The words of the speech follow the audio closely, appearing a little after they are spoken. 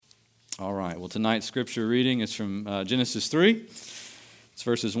All right, well, tonight's scripture reading is from Genesis 3. It's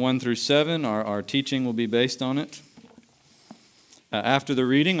verses 1 through 7. Our teaching will be based on it. After the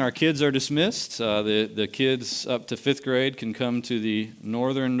reading, our kids are dismissed. The kids up to 5th grade can come to the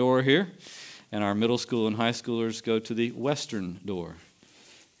northern door here, and our middle school and high schoolers go to the western door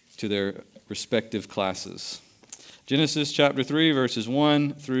to their respective classes. Genesis chapter 3, verses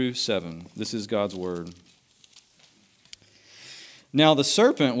 1 through 7. This is God's word. Now the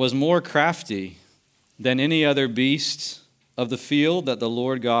serpent was more crafty than any other beast of the field that the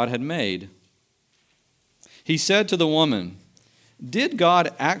Lord God had made. He said to the woman, "Did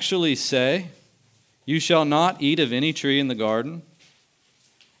God actually say, 'You shall not eat of any tree in the garden'?"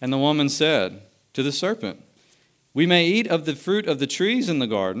 And the woman said to the serpent, "We may eat of the fruit of the trees in the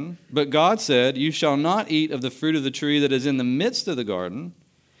garden, but God said, 'You shall not eat of the fruit of the tree that is in the midst of the garden,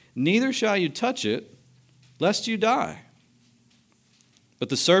 neither shall you touch it, lest you die.' But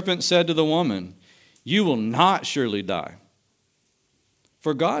the serpent said to the woman, 'You will not surely die.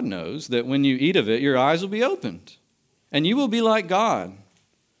 For God knows that when you eat of it, your eyes will be opened, and you will be like God,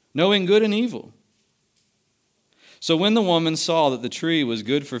 knowing good and evil.' So when the woman saw that the tree was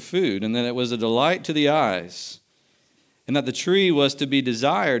good for food, and that it was a delight to the eyes, and that the tree was to be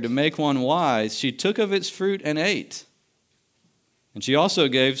desired to make one wise, she took of its fruit and ate. And she also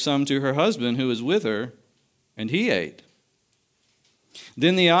gave some to her husband who was with her, and he ate.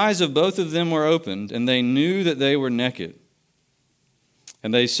 Then the eyes of both of them were opened, and they knew that they were naked.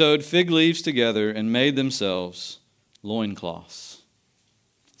 And they sewed fig leaves together and made themselves loincloths."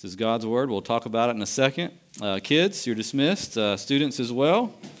 This is God's word. We'll talk about it in a second. Kids, you're dismissed. Students as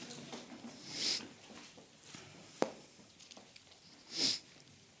well.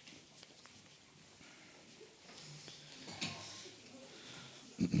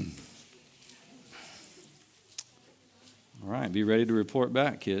 All right, be ready to report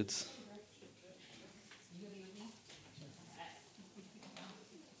back, kids.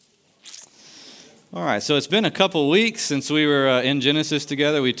 All right, so it's been a couple weeks since we were in Genesis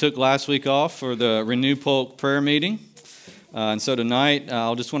together. We took last week off for the Renew Polk prayer meeting. And so tonight,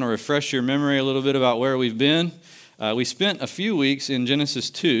 I'll just want to refresh your memory a little bit about where we've been. We spent a few weeks in Genesis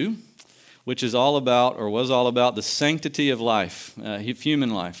 2, which is all about, or was all about, the sanctity of life,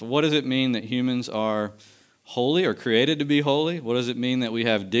 human life. What does it mean that humans are holy or created to be holy? What does it mean that we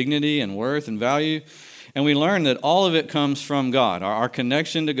have dignity and worth and value? And we learned that all of it comes from God. Our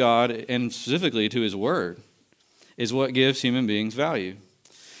connection to God, and specifically to His Word, is what gives human beings value.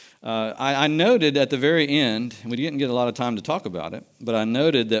 I noted at the very end, and we didn't get a lot of time to talk about it, but I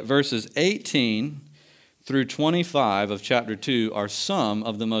noted that verses 18 through 25 of chapter 2 are some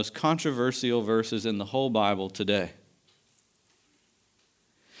of the most controversial verses in the whole Bible today.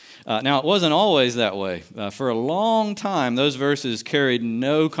 Now, it wasn't always that way. For a long time, those verses carried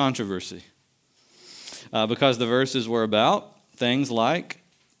no controversy because the verses were about things like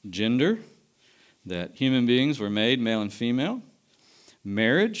gender, that human beings were made male and female,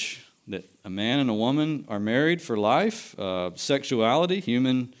 marriage, that a man and a woman are married for life, sexuality,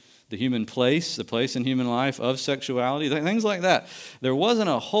 the human place, the place in human life of sexuality, things like that. There wasn't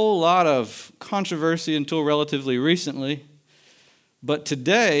a whole lot of controversy until relatively recently. But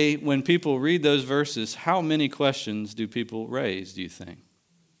today, when people read those verses, how many questions do people raise, do you think,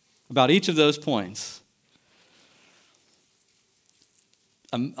 about each of those points?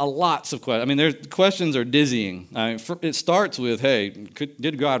 Lots of questions. I mean, their questions are dizzying. It starts with, hey,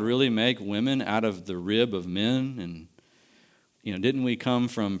 did God really make women out of the rib of men? And, didn't we come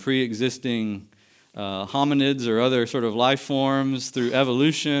from pre-existing hominids or other sort of life forms through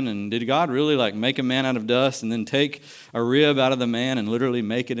evolution? And did God really make a man out of dust and then take a rib out of the man and literally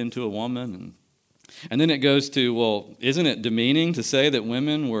make it into a woman? And then it goes to, well, isn't it demeaning to say that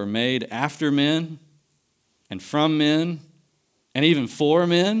women were made after men and from men and even for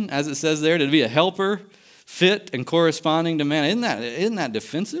men, as it says there, to be a helper, fit and corresponding to man? Isn't that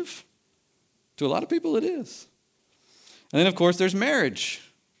defensive? To a lot of people it is. And then, of course, there's marriage.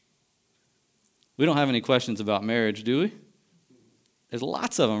 We don't have any questions about marriage, do we? There's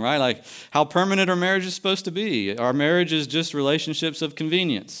lots of them, right? Like how permanent our marriage is supposed to be. Our marriage is just relationships of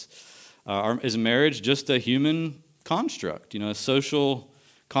convenience. Is marriage just a human construct, a social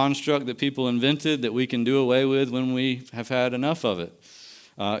construct that people invented that we can do away with when we have had enough of it?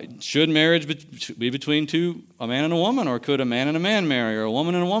 Should marriage be between a man and a woman, or could a man and a man marry, or a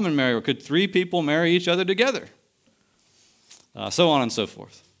woman and a woman marry, or could 3 people marry each other together? So on and so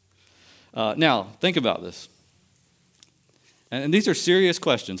forth. Now, think about this. And these are serious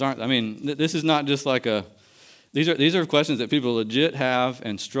questions, aren't they? I mean, this is not just like these are questions that people legit have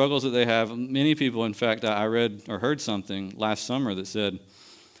and struggles that they have. Many people, in fact, I read or heard something last summer that said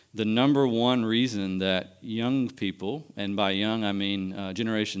the number one reason that young people, and by young I mean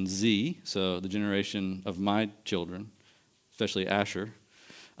Generation Z, so the generation of my children, especially Asher.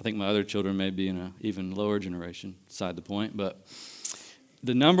 I think my other children may be in an even lower generation, beside the point. But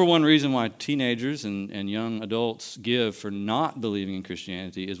the number one reason why teenagers and young adults give for not believing in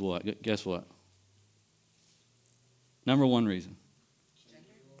Christianity is what? Guess what? Number one reason.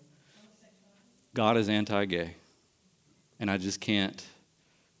 God is anti-gay. And I just can't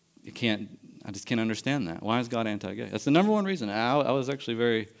understand that. Why is God anti-gay? That's the number one reason. I was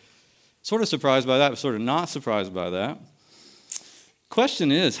actually sort of surprised by that, but sort of not surprised by that.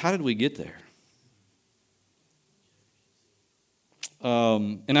 Question is, how did we get there?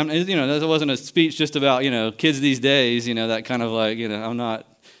 And that wasn't a speech just about, kids these days, that kind of like, I'm not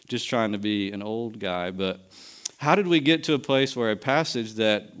just trying to be an old guy, but how did we get to a place where a passage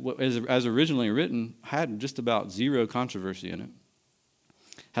that, as originally written, had just about zero controversy in it,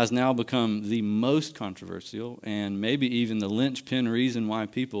 has now become the most controversial and maybe even the linchpin reason why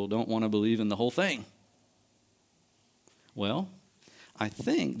people don't want to believe in the whole thing? Well, I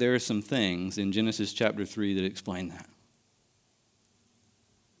think there are some things in Genesis chapter 3 that explain that.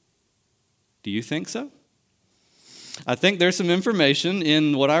 Do you think so? I think there's some information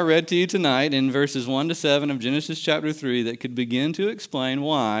in what I read to you tonight in verses 1 to 7 of Genesis chapter 3 that could begin to explain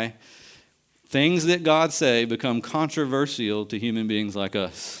why things that God say become controversial to human beings like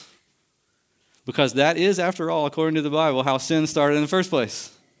us. Because that is, after all, according to the Bible, how sin started in the first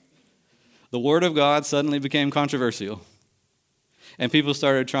place. The Word of God suddenly became controversial. And people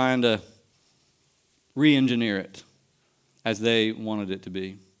started trying to re-engineer it as they wanted it to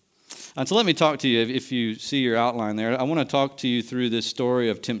be. And so let me talk to you, if you see your outline there, I want to talk to you through this story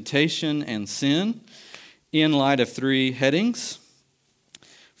of temptation and sin in light of three headings.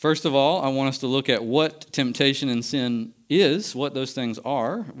 First of all, I want us to look at what temptation and sin is, what those things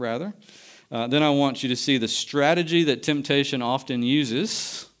are, rather. Then I want you to see the strategy that temptation often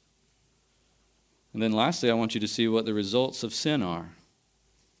uses. And then lastly, I want you to see what the results of sin are.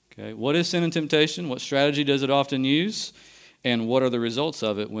 Okay, what is sin and temptation? What strategy does it often use? And what are the results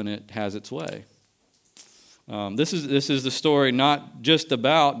of it when it has its way? This is the story not just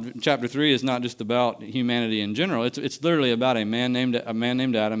about, chapter 3 is not just about humanity in general. It's literally about a man named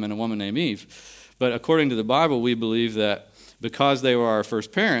Adam and a woman named Eve. But according to the Bible, we believe that because they were our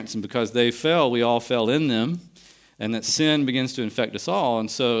first parents and because they fell, we all fell in them, and that sin begins to infect us all.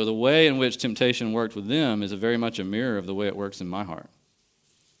 And so the way in which temptation worked with them is very much a mirror of the way it works in my heart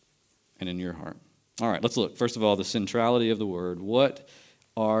and in your heart. All right, let's look. First of all, the centrality of the word. What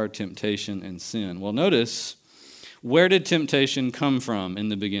are temptation and sin? Well, notice, where did temptation come from in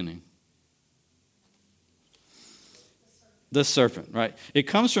the beginning? The serpent, right? It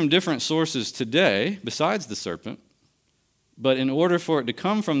comes from different sources today, besides the serpent. But in order for it to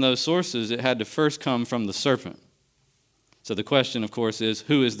come from those sources, it had to first come from the serpent. So the question, of course, is,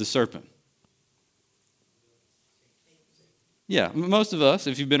 who is the serpent? Yeah, most of us,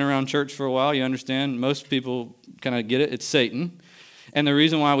 if you've been around church for a while, you understand, most people kind of get it, it's Satan. And the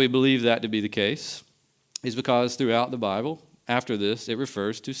reason why we believe that to be the case is because throughout the Bible, after this, it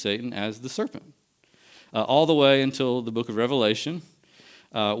refers to Satan as the serpent. All the way until the book of Revelation,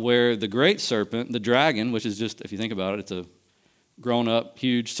 where the great serpent, the dragon, which is just, if you think about it, it's a grown-up,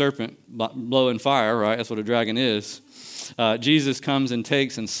 huge serpent blowing fire, right? That's what a dragon is. Jesus comes and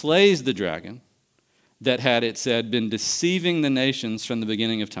takes and slays the dragon that had, it said, been deceiving the nations from the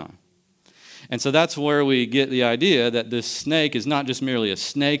beginning of time. And so that's where we get the idea that this snake is not just merely a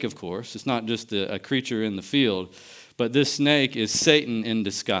snake, of course. It's not just a creature in the field, but this snake is Satan in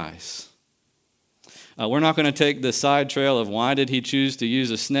disguise. We're not going to take the side trail of why did he choose to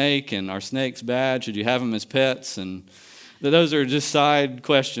use a snake, and are snakes bad? Should you have them as pets? And those are just side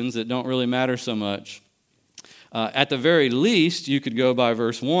questions that don't really matter so much. At the very least, you could go by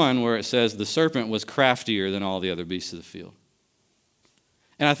verse 1 where it says the serpent was craftier than all the other beasts of the field.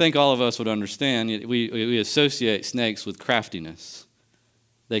 And I think all of us would understand, we associate snakes with craftiness.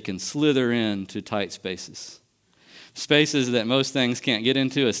 They can slither into tight spaces. Spaces that most things can't get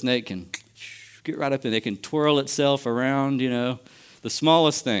into, a snake can get right up in. They can twirl itself around, the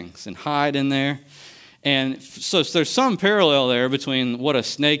smallest things and hide in there. And so there's some parallel there between what a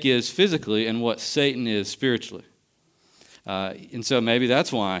snake is physically and what Satan is spiritually. And so maybe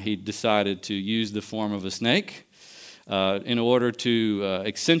that's why he decided to use the form of a snake in order to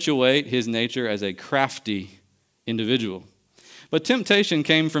accentuate his nature as a crafty individual. But temptation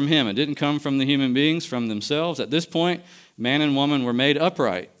came from him. It didn't come from the human beings, from themselves. At this point, man and woman were made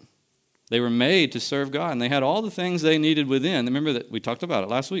upright. They were made to serve God, and they had all the things they needed within. Remember that we talked about it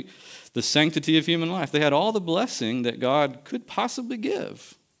last week. The sanctity of human life. They had all the blessing that God could possibly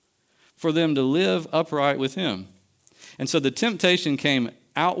give. for them to live upright with him. And so the temptation came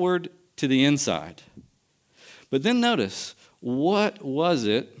outward to the inside. But then notice, what was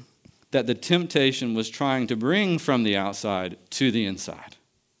it that the temptation was trying to bring from the outside to the inside?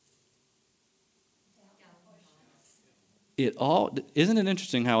 Isn't it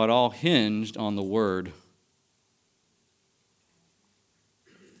interesting how it all hinged on the word?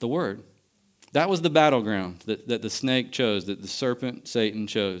 The word. That was the battleground that the snake chose, that the serpent, Satan,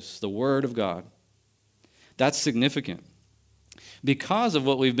 chose. The word of God. That's significant because of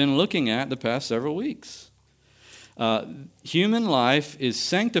what we've been looking at the past several weeks. Human life is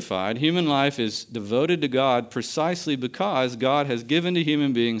sanctified. Human life is devoted to God precisely because God has given to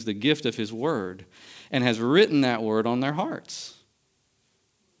human beings the gift of his word and has written that word on their hearts.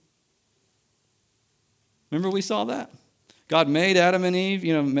 Remember we saw that? God made Adam and Eve,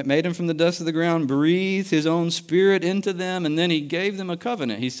 made them from the dust of the ground, breathed his own spirit into them, and then he gave them a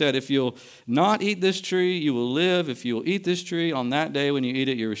covenant. He said, if you'll not eat this tree, you will live. If you will eat this tree, on that day when you eat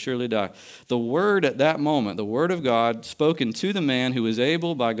it, you will surely die. The word at that moment, the word of God spoken to the man who is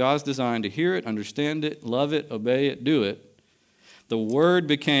able by God's design to hear it, understand it, love it, obey it, do it. The word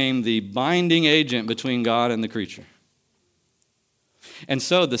became the binding agent between God and the creature. And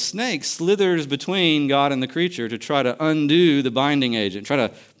so the snake slithers between God and the creature to try to undo the binding agent, try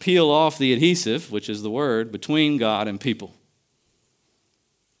to peel off the adhesive, which is the word, between God and people.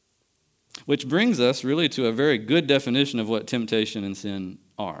 Which brings us really to a very good definition of what temptation and sin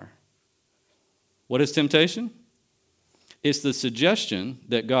are. What is temptation? It's the suggestion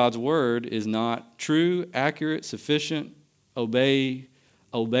that God's word is not true, accurate, sufficient,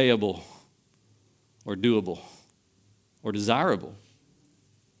 obeyable, or doable, or desirable.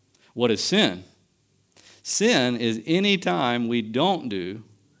 What is sin? Sin is any time we don't do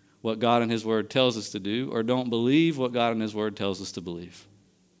what God and his word tells us to do or don't believe what God and his word tells us to believe.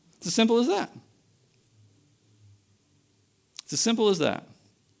 It's as simple as that. It's as simple as that.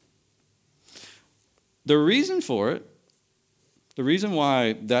 The reason for it, the reason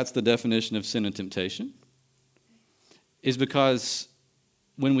why that's the definition of sin and temptation, is because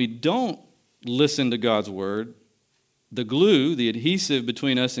when we don't listen to God's word, the glue, the adhesive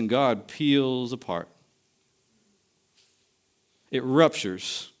between us and God, peels apart. It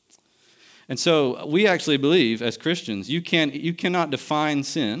ruptures. And so we actually believe as Christians, you cannot define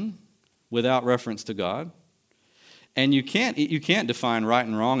sin without reference to God. And you can't define right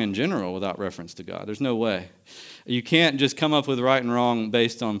and wrong in general without reference to God. There's no way. You can't just come up with right and wrong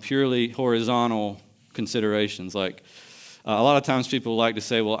based on purely horizontal considerations. Like a lot of times people like to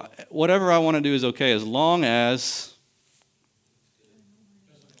say, well, whatever I want to do is okay as long as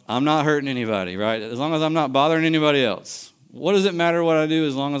I'm not hurting anybody, right? As long as I'm not bothering anybody else. What does it matter what I do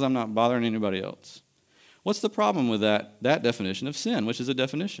as long as I'm not bothering anybody else? What's the problem with that definition of sin, which is a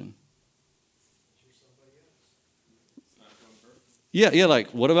definition? Yeah,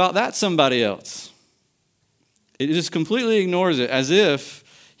 like, what about that somebody else? It just completely ignores it, as if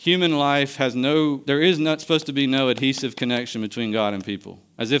human life there is not supposed to be no adhesive connection between God and people.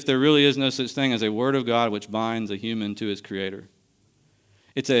 As if there really is no such thing as a word of God which binds a human to his creator.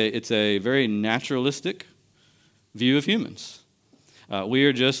 It's a very naturalistic view of humans. We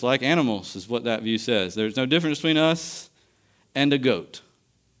are just like animals, is what that view says. There's no difference between us and a goat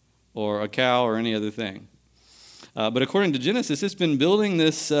or a cow or any other thing. But according to Genesis, it's been building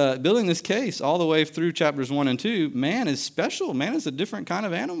this case all the way through chapters 1 and 2. Man is special. Man is a different kind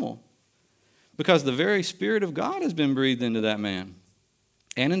of animal because the very Spirit of God has been breathed into that man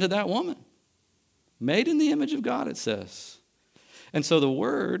and into that woman. Made in the image of God, it says. And so the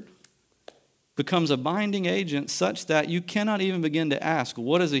word becomes a binding agent such that you cannot even begin to ask,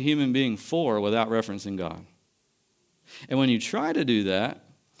 what is a human being for without referencing God? And when you try to do that,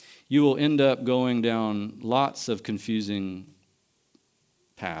 you will end up going down lots of confusing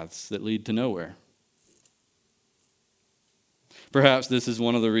paths that lead to nowhere. Perhaps this is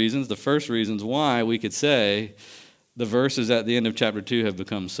one of the first reasons why we could say the verses at the end of chapter 2 have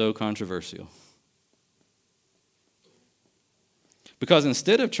become so controversial. Because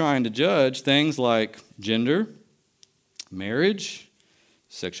instead of trying to judge things like gender, marriage,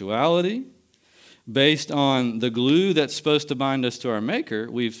 sexuality, based on the glue that's supposed to bind us to our Maker,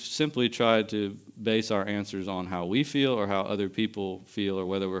 we've simply tried to base our answers on how we feel or how other people feel or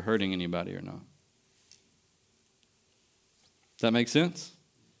whether we're hurting anybody or not. Does that make sense?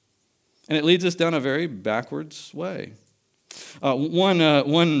 And it leads us down a very backwards way.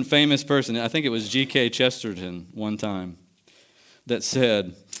 One famous person, I think it was G.K. Chesterton one time, that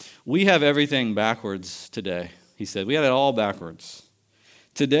said, we have everything backwards today. He said, we have it all backwards.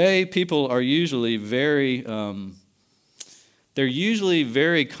 Today, people are usually very they're usually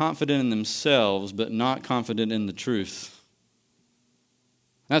very confident in themselves, but not confident in the truth.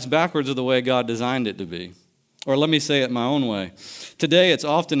 That's backwards of the way God designed it to be. Or let me say it my own way. Today, it's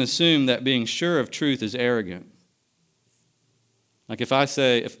often assumed that being sure of truth is arrogant. Like if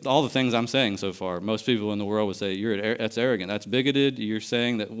all the things I'm saying so far, most people in the world would say, that's arrogant, that's bigoted, you're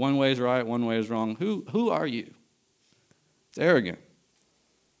saying that one way is right, one way is wrong. Who are you? It's arrogant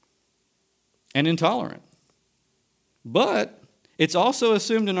and intolerant. But it's also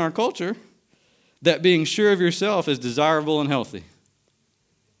assumed in our culture that being sure of yourself is desirable and healthy.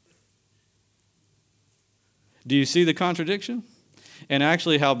 Do you see the contradiction? And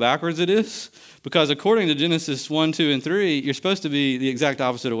actually how backwards it is? Because according to Genesis 1, 2, and 3, you're supposed to be the exact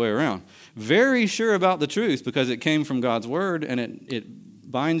opposite way around. Very sure about the truth because it came from God's word and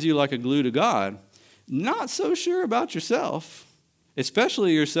it binds you like a glue to God. Not so sure about yourself,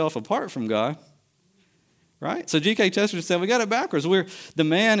 especially yourself apart from God. Right? So G.K. Chesterton said, we got it backwards. The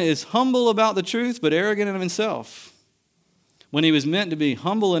man is humble about the truth, but arrogant in himself. When he was meant to be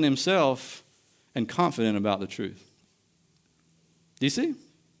humble in himself and confident about the truth. Do you see?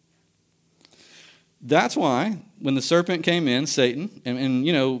 That's why when the serpent came in, Satan, and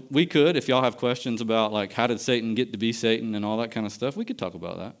we could, if y'all have questions about like how did Satan get to be Satan and all that kind of stuff, we could talk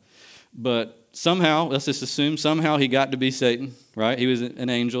about that. But somehow, let's just assume somehow he got to be Satan, right? He was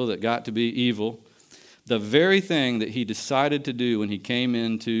an angel that got to be evil. The very thing that he decided to do when he came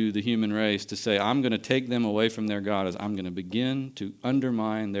into the human race to say, I'm going to take them away from their God, is I'm going to begin to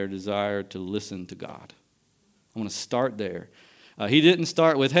undermine their desire to listen to God. I want to start there. He didn't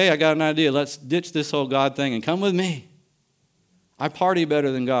start with, hey, I got an idea. Let's ditch this whole God thing and come with me. I party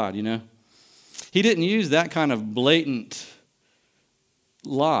better than God, He didn't use that kind of blatant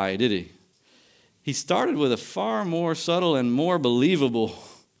lie, did he? He started with a far more subtle and more believable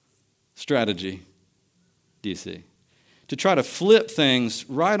strategy. Do you see? To try to flip things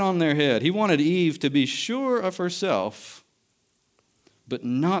right on their head. He wanted Eve to be sure of herself, but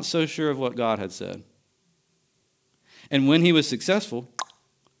not so sure of what God had said. And when he was successful,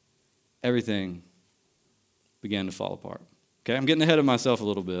 everything began to fall apart. Okay, I'm getting ahead of myself a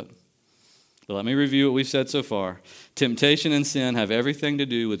little bit. But let me review what we've said so far. Temptation and sin have everything to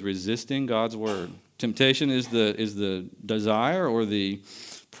do with resisting God's word. Temptation is the desire or the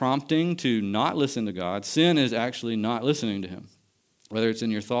prompting to not listen to God. Sin is actually not listening to him, whether it's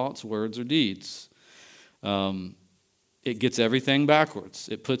in your thoughts, words, or deeds. It gets everything backwards.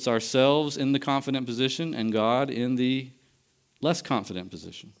 It puts ourselves in the confident position and God in the less confident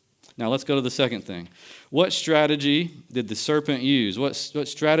position. Now let's go to the second thing. What strategy did the serpent use? What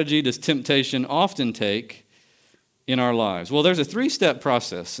strategy does temptation often take in our lives? Well, there's a 3-step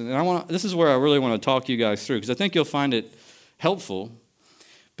process, and this is where I really want to talk you guys through, because I think you'll find it helpful,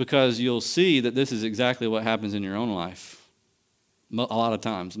 because you'll see that this is exactly what happens in your own life a lot of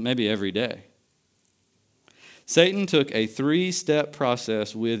times, maybe every day. Satan took a 3-step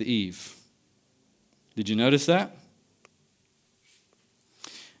process with Eve. Did you notice that?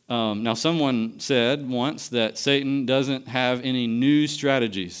 Now, someone said once that Satan doesn't have any new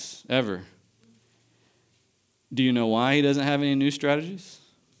strategies, ever. Do you know why he doesn't have any new strategies?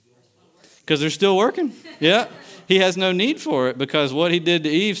 Because they're still working. Yeah. He has no need for it because what he did to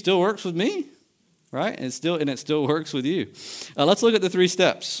Eve still works with me, right? And it still works with you. Let's look at the 3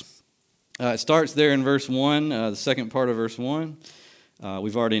 steps. It starts there in verse 1, the second part of verse 1.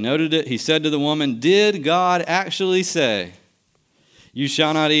 We've already noted it. He said to the woman, did God actually say, you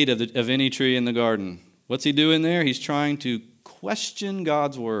shall not eat of any tree in the garden? What's he doing there? He's trying to question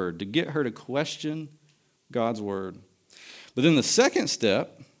God's word, to get her to question God's word. But then the second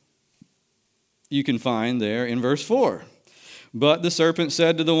step, you can find there in verse 4. But the serpent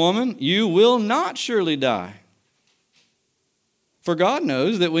said to the woman, you will not surely die. For God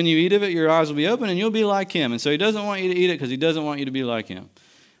knows that when you eat of it, your eyes will be open and you'll be like him. And so he doesn't want you to eat it because he doesn't want you to be like him.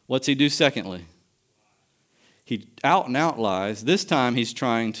 What's he do secondly? He out and out lies. This time he's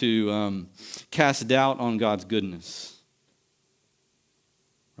trying to cast doubt on God's goodness.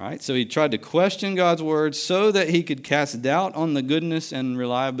 Right? So he tried to question God's word so that he could cast doubt on the goodness and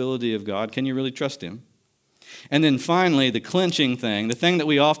reliability of God. Can you really trust him? And then finally, the clinching thing, the thing that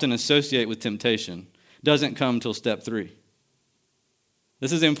we often associate with temptation, doesn't come till step 3.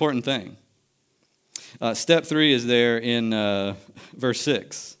 This is the important thing. Step 3 is there in verse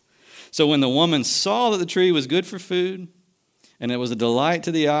 6. So when the woman saw that the tree was good for food, and it was a delight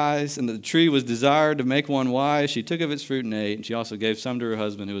to the eyes, and that the tree was desired to make one wise, she took of its fruit and ate, and she also gave some to her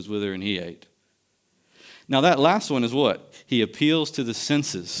husband who was with her, and he ate. Now that last one is what? He appeals to the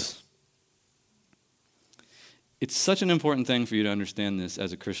senses. It's such an important thing for you to understand this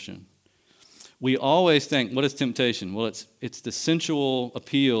as a Christian. We always think, what is temptation? Well, it's the sensual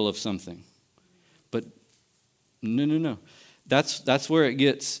appeal of something. But no. That's where it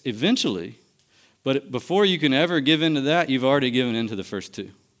gets eventually. But before you can ever give into that, you've already given into the first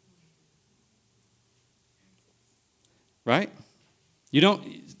two. Right?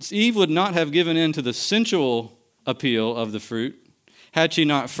 Eve would not have given in to the sensual appeal of the fruit had she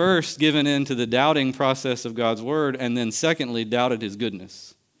not first given in to the doubting process of God's word and then secondly doubted his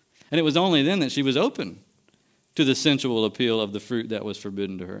goodness. And it was only then that she was open to the sensual appeal of the fruit that was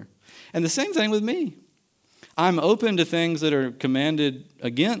forbidden to her. And the same thing with me. I'm open to things that are commanded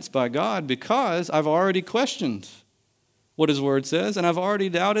against by God because I've already questioned what his word says and I've already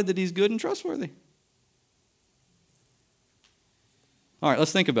doubted that he's good and trustworthy. All right,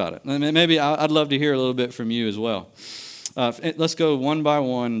 let's think about it. Maybe I'd love to hear a little bit from you as well. Let's go one by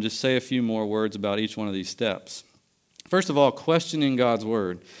one and just say a few more words about each one of these steps. First of all, questioning God's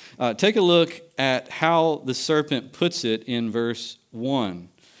word. Take a look at how the serpent puts it in verse 1.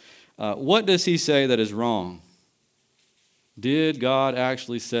 What does he say that is wrong? Did God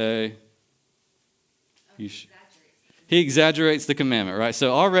actually say? He exaggerates the commandment, right?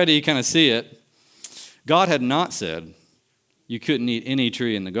 So already you kind of see it. God had not said you couldn't eat any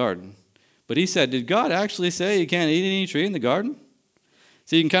tree in the garden. But he said, did God actually say you can't eat any tree in the garden?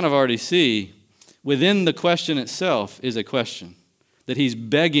 So you can kind of already see within the question itself is a question that he's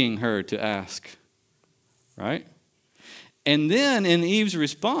begging her to ask, right? And then in Eve's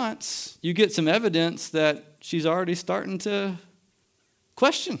response, you get some evidence that she's already starting to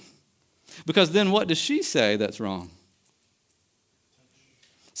question. Because then what does she say that's wrong?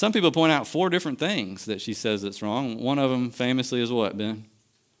 Some people point out 4 different things that she says that's wrong. One of them famously is what, Ben?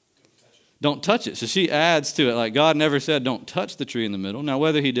 Don't touch it. So she adds to it, like God never said don't touch the tree in the middle. Now,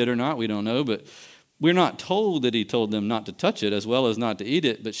 whether he did or not, we don't know, but we're not told that he told them not to touch it as well as not to eat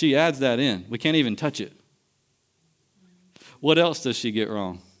it, but she adds that in. We can't even touch it. What else does she get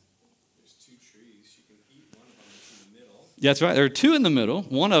wrong? There's 2 trees. She can eat one of them that's in the middle. That's right. There are 2 in the middle.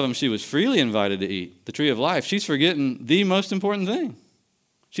 One of them she was freely invited to eat, the tree of life. She's forgetting the most important thing.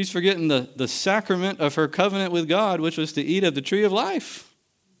 She's forgetting the sacrament of her covenant with God, which was to eat of the tree of life.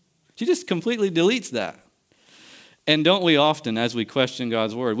 She just completely deletes that. And don't we often, as we question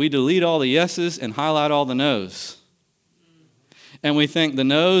God's word, we delete all the yeses and highlight all the nos. And we think the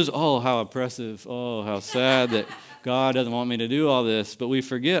no's, oh, how oppressive, oh, how sad that God doesn't want me to do all this. But we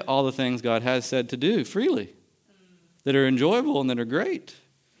forget all the things God has said to do freely that are enjoyable and that are great.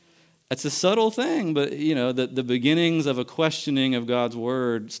 It's a subtle thing, but, you know, the beginnings of a questioning of God's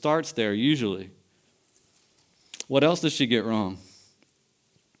word starts there usually. What else does she get wrong?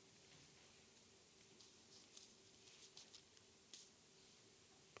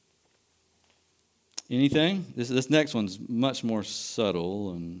 Anything? This next one's much more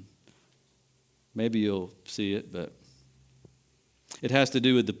subtle, and maybe you'll see it, but it has to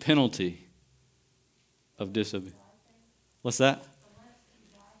do with the penalty of disobedience. What's that?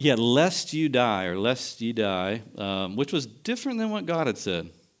 Yeah, lest you die, or lest ye die, which was different than what God had said,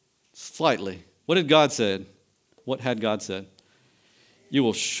 slightly. What did God say? What had God said? You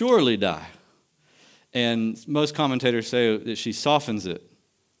will surely die. And most commentators say that she softens it,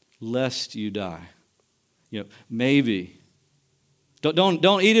 lest you die. You know, maybe.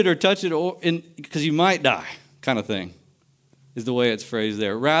 Don't eat it or touch it because you might die, kind of thing, is the way it's phrased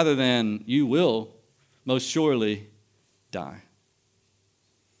there, rather than you will most surely die.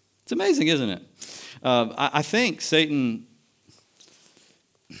 It's amazing, isn't it? I think Satan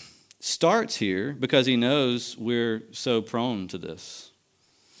starts here because he knows we're so prone to this.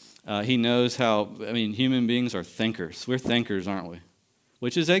 He knows how, human beings are thinkers. We're thinkers, aren't we?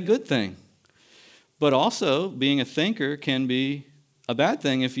 Which is a good thing. But also, being a thinker can be a bad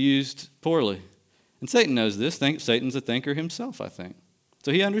thing if used poorly. And Satan knows this. Satan's a thinker himself, I think.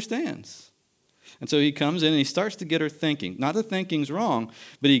 So he understands. And so he comes in and he starts to get her thinking. Not that thinking's wrong,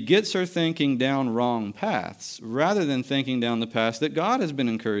 but he gets her thinking down wrong paths rather than thinking down the paths that God has been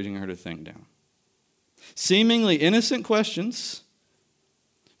encouraging her to think down. Seemingly innocent questions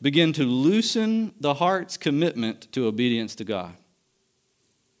begin to loosen the heart's commitment to obedience to God.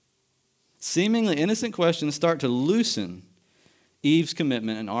 Seemingly innocent questions start to loosen Eve's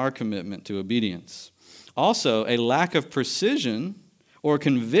commitment and our commitment to obedience. Also, a lack of precision or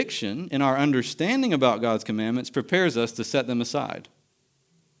conviction in our understanding about God's commandments prepares us to set them aside.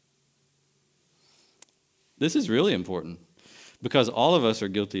 This is really important because all of us are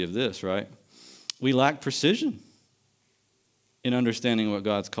guilty of this, right? We lack precision in understanding what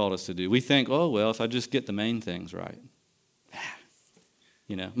God's called us to do. We think, oh, well, if I just get the main things right.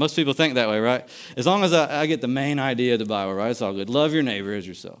 You know, most people think that way, right? As long as I get the main idea of the Bible, right, it's all good. Love your neighbor as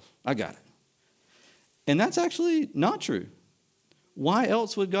yourself. I got it. And that's actually not true. Why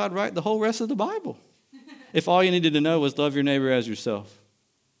else would God write the whole rest of the Bible if all you needed to know was love your neighbor as yourself?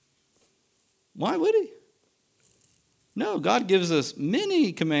 Why would he? No, God gives us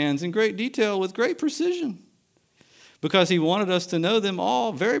many commands in great detail with great precision because he wanted us to know them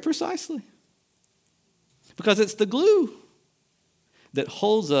all very precisely. Because it's the glue that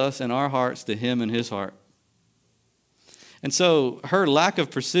holds us and our hearts to him and his heart. And so her lack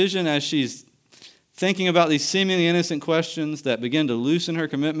of precision as she's thinking about these seemingly innocent questions that begin to loosen her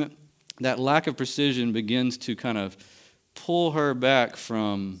commitment, that lack of precision begins to kind of pull her back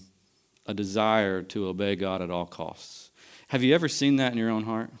from a desire to obey God at all costs. Have you ever seen that in your own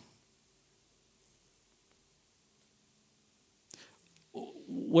heart?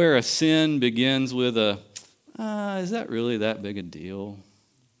 Where a sin begins with is that really that big a deal?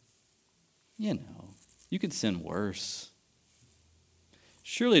 You know, you could sin worse.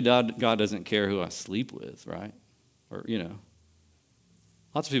 Surely God doesn't care who I sleep with, right? Or,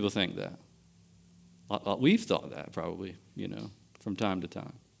 lots of people think that. We've thought that probably, from time to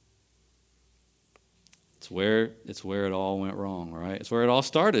time. It's where it all went wrong, right? It's where it all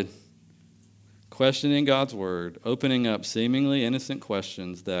started. Questioning God's word, opening up seemingly innocent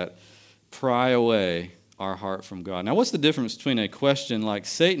questions that pry away our heart from God. Now, what's the difference between a question like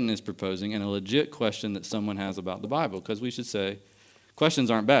Satan is proposing and a legit question that someone has about the Bible? Because we should say, questions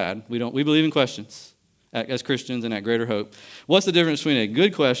aren't bad. We believe in questions as Christians and at Greater Hope. What's the difference between a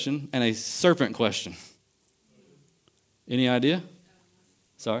good question and a serpent question? Any idea?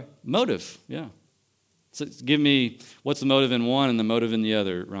 Sorry? Motive, yeah. So give me, what's the motive in one and the motive in the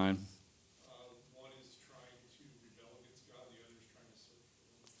other, Ryan? One is trying to rebel against God, the other is trying to serve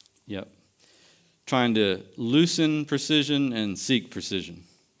Him. Yep. Trying to loosen precision and seek precision.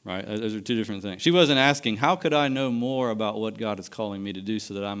 Right? Those are two different things. She wasn't asking, how could I know more about what God is calling me to do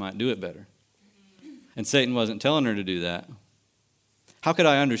so that I might do it better? And Satan wasn't telling her to do that. How could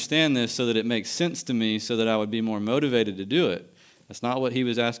I understand this so that it makes sense to me so that I would be more motivated to do it? That's not what he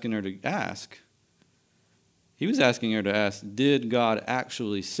was asking her to ask. He was asking her to ask, did God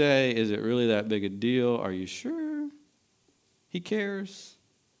actually say, is it really that big a deal? Are you sure he cares?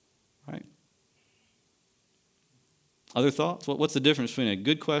 Right? Other thoughts? What's the difference between a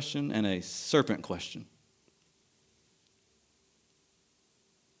good question and a serpent question?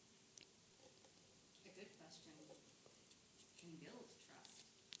 A good question can build trust.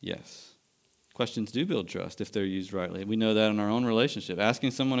 Yes. Questions do build trust if they're used rightly. We know that in our own relationship. Asking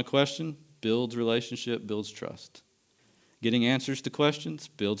someone a question builds relationship, builds trust. Getting answers to questions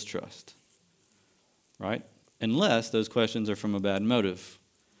builds trust. Right? Unless those questions are from a bad motive.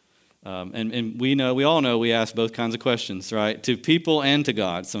 And we all know we ask both kinds of questions, right? To people and to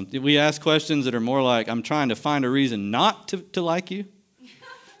God. So we ask questions that are more like, I'm trying to find a reason not to like you.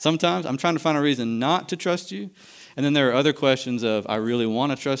 Sometimes I'm trying to find a reason not to trust you. And then there are other questions of, I really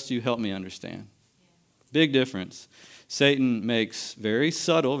want to trust you, help me understand. Big difference. Satan makes very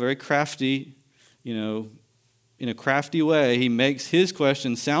subtle, very crafty, in a crafty way, he makes his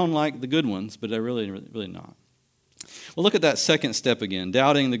questions sound like the good ones, but they're really not. Well, look at that second step again,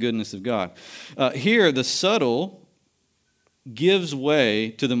 doubting the goodness of God. Here, the subtle gives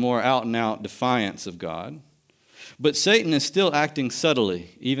way to the more out-and-out defiance of God. But Satan is still acting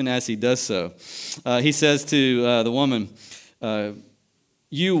subtly, even as he does so. He says to the woman,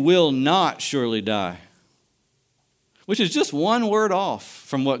 you will not surely die. Which is just one word off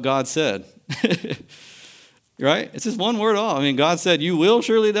from what God said. Right? It's just one word off. I mean, God said, you will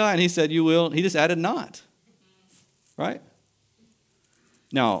surely die, and he said, you will. He just added not. Right?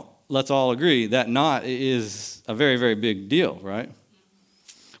 Now, let's all agree that not is a very, very big deal, right?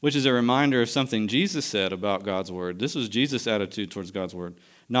 Which is a reminder of something Jesus said about God's word. This was Jesus' attitude towards God's word.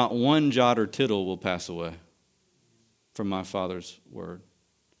 Not one jot or tittle will pass away from my Father's word.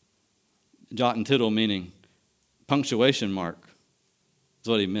 Jot and tittle meaning punctuation mark is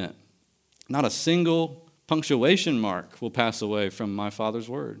what he meant. Not a single punctuation mark will pass away from my Father's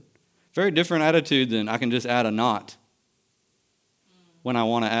word. Very different attitude than I can just add a not when I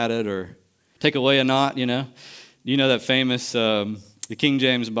want to add it or take away a not, You know that famous, the King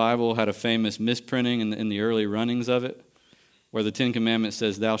James Bible had a famous misprinting in the early runnings of it where the Ten Commandments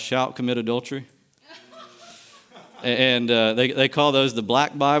says, thou shalt commit adultery. And they call those the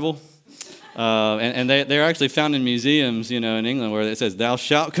Black Bible. And they're actually found in museums, in England where it says, thou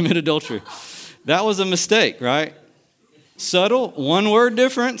shalt commit adultery. That was a mistake, right? Subtle, one word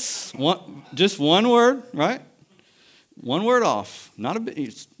difference, just one word, right? One word off, not a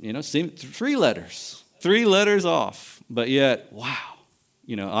bit, 3 letters off, but yet, wow,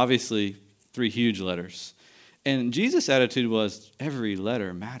 obviously 3 huge letters. And Jesus' attitude was every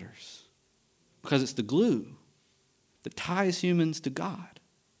letter matters. because it's the glue that ties humans to God.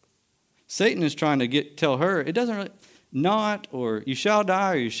 Satan is trying to tell her, it doesn't really, not, or you shall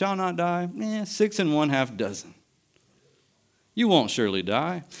die, or you shall not die. 6 1/2 dozen. You won't surely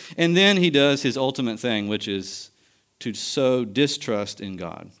die. And then he does his ultimate thing, which is to sow distrust in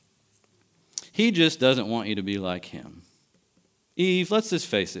God. He just doesn't want you to be like him. Eve, let's just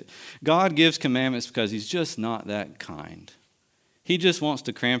face it. God gives commandments because he's just not that kind. He just wants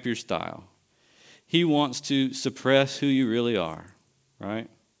to cramp your style. He wants to suppress who you really are, right?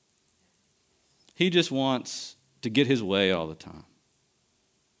 He just wants to get his way all the time.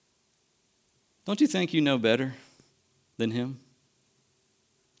 Don't you think you know better than him?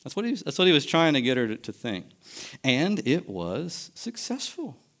 That's what he was trying to get her to think. And it was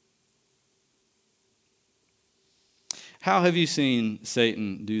successful. How have you seen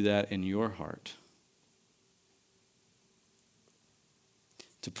Satan do that in your heart?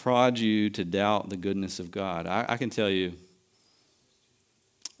 To prod you to doubt the goodness of God. I can tell you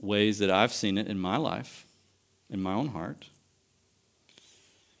ways that I've seen it in my life, in my own heart.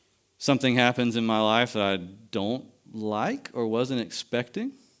 Something happens in my life that I don't like or wasn't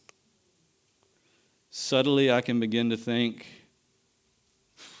expecting. Subtly, I can begin to think,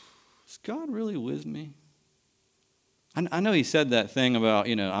 is God really with me? I know he said that thing about,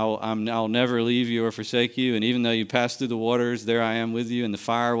 I'll never leave you or forsake you, and even though you pass through the waters, there I am with you, and the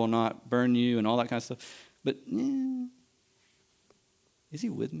fire will not burn you, and all that kind of stuff. But, is he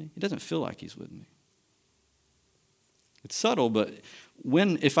with me? It doesn't feel like he's with me. It's subtle, but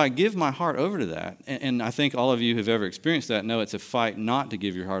if I give my heart over to that, and I think all of you who've ever experienced that know it's a fight not to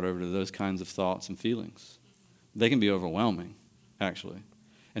give your heart over to those kinds of thoughts and feelings. They can be overwhelming, actually.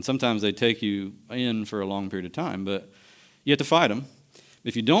 And sometimes they take you in for a long period of time, but you have to fight them.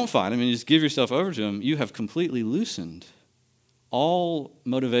 If you don't fight them and you just give yourself over to them, you have completely loosened all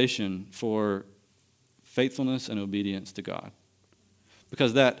motivation for faithfulness and obedience to God.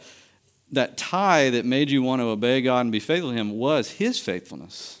 Because that tie that made you want to obey God and be faithful to him was his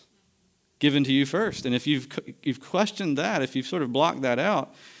faithfulness given to you first. And if you've questioned that, if you've sort of blocked that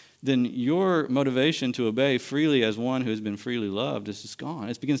out, then your motivation to obey freely as one who has been freely loved is just gone.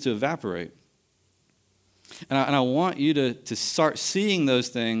 It begins to evaporate. And I want you to start seeing those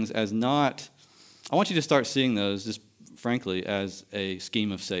things as not, I want you to start seeing those just frankly as a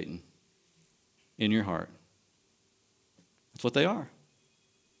scheme of Satan in your heart. That's what they are.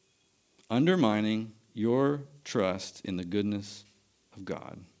 Undermining your trust in the goodness of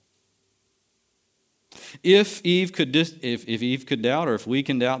God. If Eve could doubt, or if we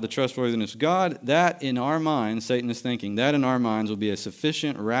can doubt the trustworthiness of God, that in our minds, Satan is thinking, that in our minds will be a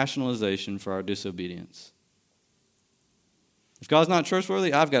sufficient rationalization for our disobedience. If God's not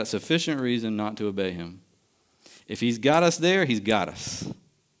trustworthy, I've got sufficient reason not to obey him. If he's got us there, he's got us.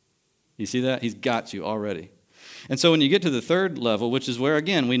 You see that? He's got you already. And so when you get to the third level, which is where,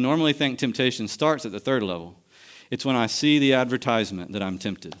 again, we normally think temptation starts at the third level. It's when I see the advertisement that I'm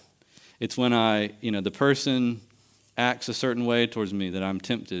tempted. It's when the person acts a certain way towards me that I'm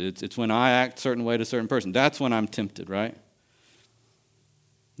tempted. It's when I act a certain way to a certain person. That's when I'm tempted, right?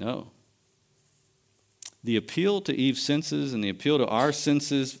 No. The appeal to Eve's senses and the appeal to our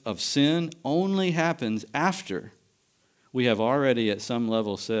senses of sin only happens after we have already at some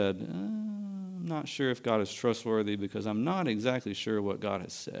level said, I'm not sure if God is trustworthy because I'm not exactly sure what God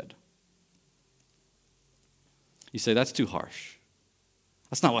has said. You say, that's too harsh.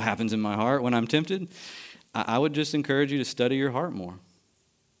 That's not what happens in my heart when I'm tempted. I would just encourage you to study your heart more.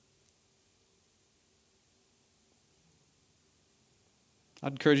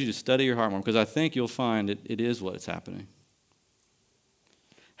 I'd encourage you to study your heart more because I think you'll find it is what's happening.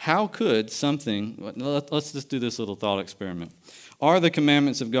 How could something, let's just do this little thought experiment. Are the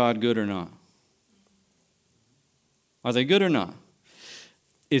commandments of God good or not? Are they good or not?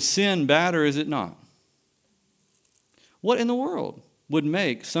 Is sin bad or is it not? What in the world would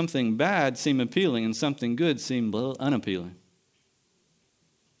make something bad seem appealing and something good seem unappealing?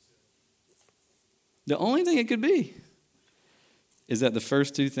 The only thing it could be is that the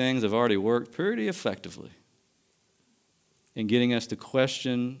first two things have already worked pretty effectively in getting us to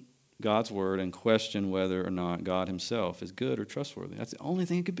question God's word and question whether or not God himself is good or trustworthy. That's the only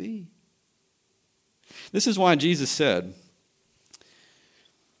thing it could be. This is why Jesus said,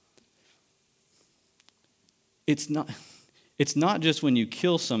 it's not just when you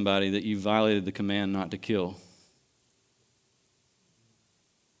kill somebody that you violated the command not to kill.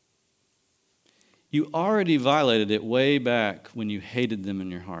 You already violated it way back when you hated them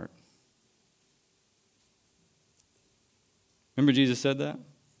in your heart. Remember Jesus said that?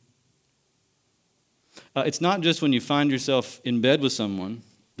 It's not just when you find yourself in bed with someone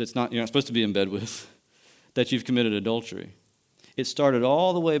that's not you're not supposed to be in bed with, that you've committed adultery. It started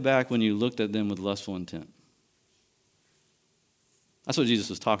all the way back when you looked at them with lustful intent. That's what Jesus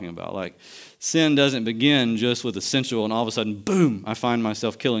was talking about. Like, sin doesn't begin just with a sensual and all of a sudden, boom, I find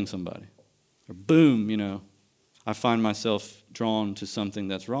myself killing somebody. Or boom, I find myself drawn to something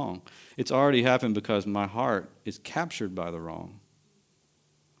that's wrong. It's already happened because my heart is captured by the wrong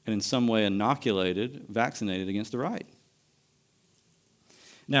and in some way inoculated, vaccinated against the right.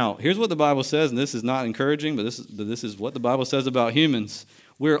 Now, here's what the Bible says, and this is not encouraging, but this is what the Bible says about humans.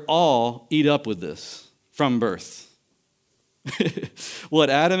 We're all eat up with this from birth.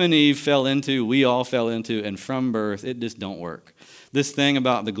 What Adam and Eve fell into, we all fell into, and from birth, it just don't work. This thing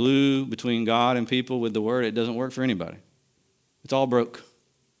about the glue between God and people with the Word, it doesn't work for anybody. It's all broke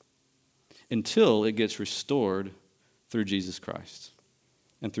until it gets restored through Jesus Christ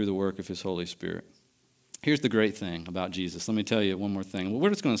and through the work of His Holy Spirit. Here's the great thing about Jesus. Let me tell you one more thing. Well, we're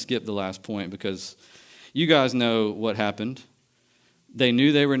just going to skip the last point because you guys know what happened. They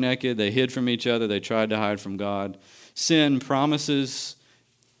knew they were naked. They hid from each other. They tried to hide from God. Sin promises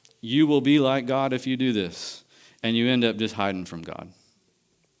you will be like God if you do this. And you end up just hiding from God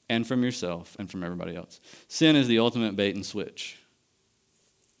and from yourself and from everybody else. Sin is the ultimate bait and switch.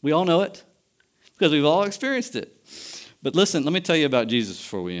 We all know it because we've all experienced it. But listen, let me tell you about Jesus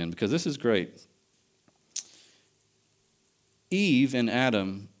before we end because this is great. Eve and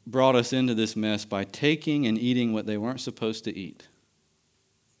Adam brought us into this mess by taking and eating what they weren't supposed to eat.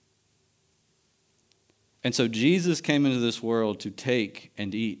 And so Jesus came into this world to take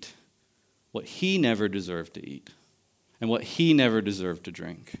and eat what He never deserved to eat and what He never deserved to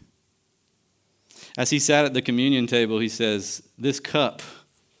drink. As He sat at the communion table, He says, "This cup,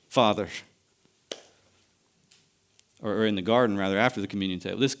 Father," or in the garden rather, after the communion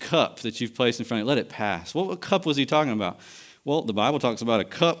table, "this cup that you've placed in front of you, let it pass." What cup was He talking about? Well, the Bible talks about a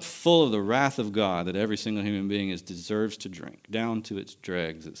cup full of the wrath of God that every single human being deserves to drink, down to its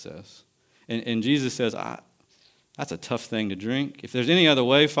dregs, it says. And Jesus says, that's a tough thing to drink. If there's any other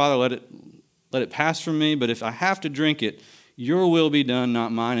way, Father, let it pass from me. But if I have to drink it, your will be done,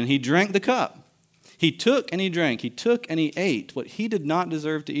 not mine. And He drank the cup. He took and He drank. He took and He ate what He did not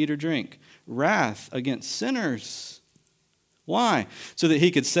deserve to eat or drink. Wrath against sinners. Why? So that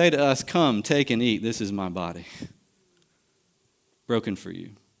He could say to us, "Come, take and eat. This is my body, broken for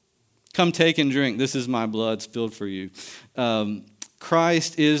you. Come, take and drink. This is my blood spilled for you."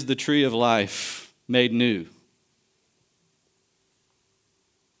 Christ is the tree of life made new.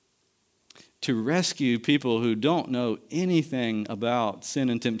 To rescue people who don't know anything about sin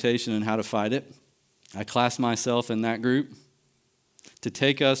and temptation and how to fight it. I class myself in that group. To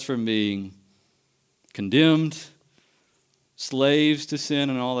take us from being condemned, slaves to sin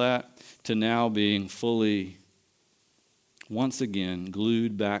and all that, to now being fully, once again,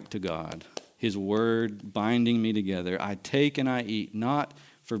 glued back to God. His word binding me together. I take and I eat, not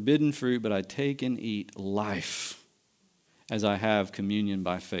forbidden fruit, but I take and eat life as I have communion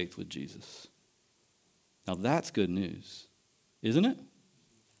by faith with Jesus. Now that's good news, isn't it?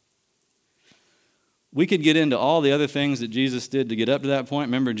 We could get into all the other things that Jesus did to get up to that point.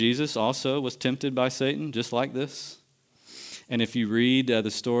 Remember, Jesus also was tempted by Satan, just like this. And if you read the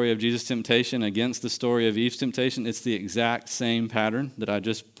story of Jesus' temptation against the story of Eve's temptation, it's the exact same pattern that I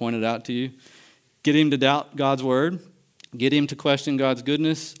just pointed out to you. Get him to doubt God's word, get him to question God's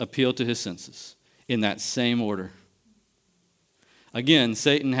goodness, appeal to his senses in that same order. Again,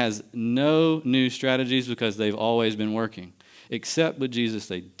 Satan has no new strategies because they've always been working. Except with Jesus,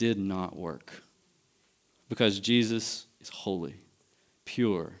 they did not work. Because Jesus is holy,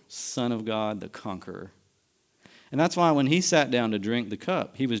 pure, Son of God, the conqueror. And that's why when he sat down to drink the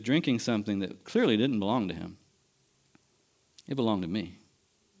cup, he was drinking something that clearly didn't belong to him. It belonged to me.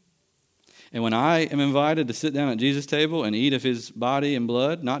 And when I am invited to sit down at Jesus' table and eat of his body and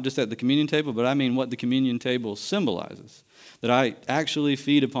blood, not just at the communion table, but I mean what the communion table symbolizes, that I actually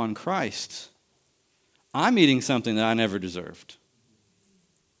feed upon Christ, I'm eating something that I never deserved.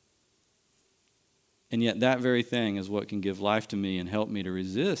 And yet that very thing is what can give life to me and help me to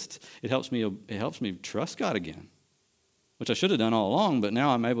resist. It helps me trust God again, which I should have done all along, but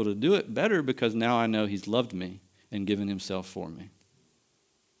now I'm able to do it better because now I know he's loved me and given himself for me.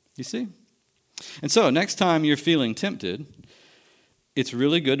 You see? And so next time you're feeling tempted, it's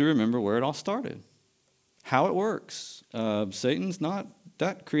really good to remember where it all started, how it works. Satan's not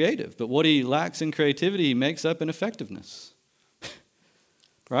that creative, but what he lacks in creativity, he makes up in effectiveness.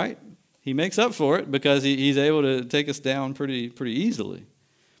 Right? He makes up for it because he's able to take us down pretty easily.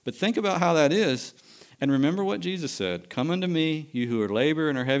 But think about how that is. And remember what Jesus said. Come unto me, you who are labor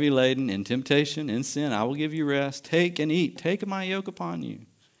and are heavy laden, in temptation, in sin, I will give you rest. Take and eat. Take my yoke upon you.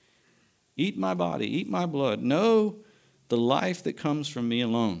 Eat my body, eat my blood. Know the life that comes from me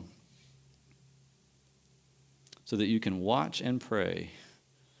alone, so that you can watch and pray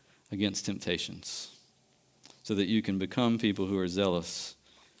against temptations, so that you can become people who are zealous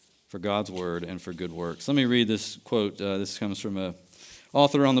for God's word and for good works. Let me read this quote. This comes from an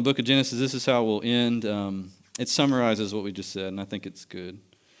author on the book of Genesis. This is how we'll end. It summarizes what we just said, and I think it's good.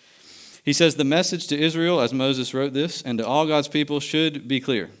 He says, the message to Israel, as Moses wrote this, and to all God's people should be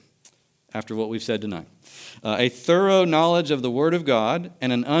clear after what we've said tonight. A thorough knowledge of the Word of God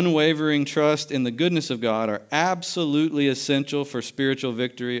and an unwavering trust in the goodness of God are absolutely essential for spiritual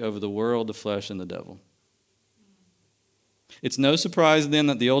victory over the world, the flesh, and the devil. It's no surprise then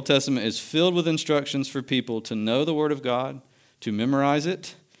that the Old Testament is filled with instructions for people to know the Word of God, to memorize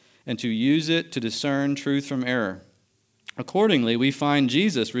it, and to use it to discern truth from error. Accordingly, we find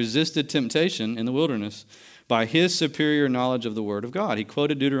Jesus resisted temptation in the wilderness by his superior knowledge of the Word of God. He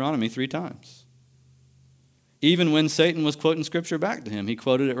quoted Deuteronomy 3 times. Even when Satan was quoting Scripture back to him, he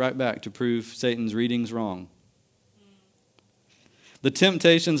quoted it right back to prove Satan's readings wrong. The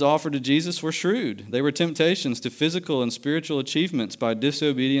temptations offered to Jesus were shrewd. They were temptations to physical and spiritual achievements by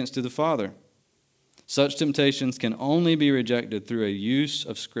disobedience to the Father. Such temptations can only be rejected through a use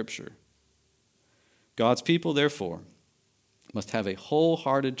of Scripture. God's people, therefore, must have a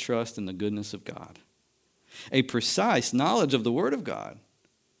wholehearted trust in the goodness of God, a precise knowledge of the Word of God,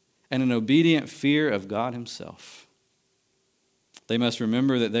 and an obedient fear of God himself. They must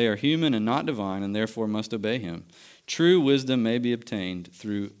remember that they are human and not divine, and therefore must obey him. True wisdom may be obtained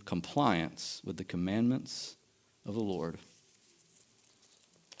through compliance with the commandments of the Lord.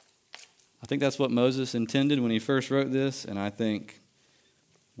 I think that's what Moses intended when he first wrote this, and I think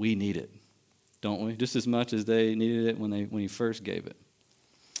we need it, don't we? Just as much as they needed it when he first gave it.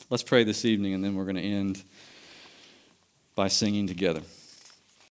 Let's pray this evening, and then we're going to end by singing together.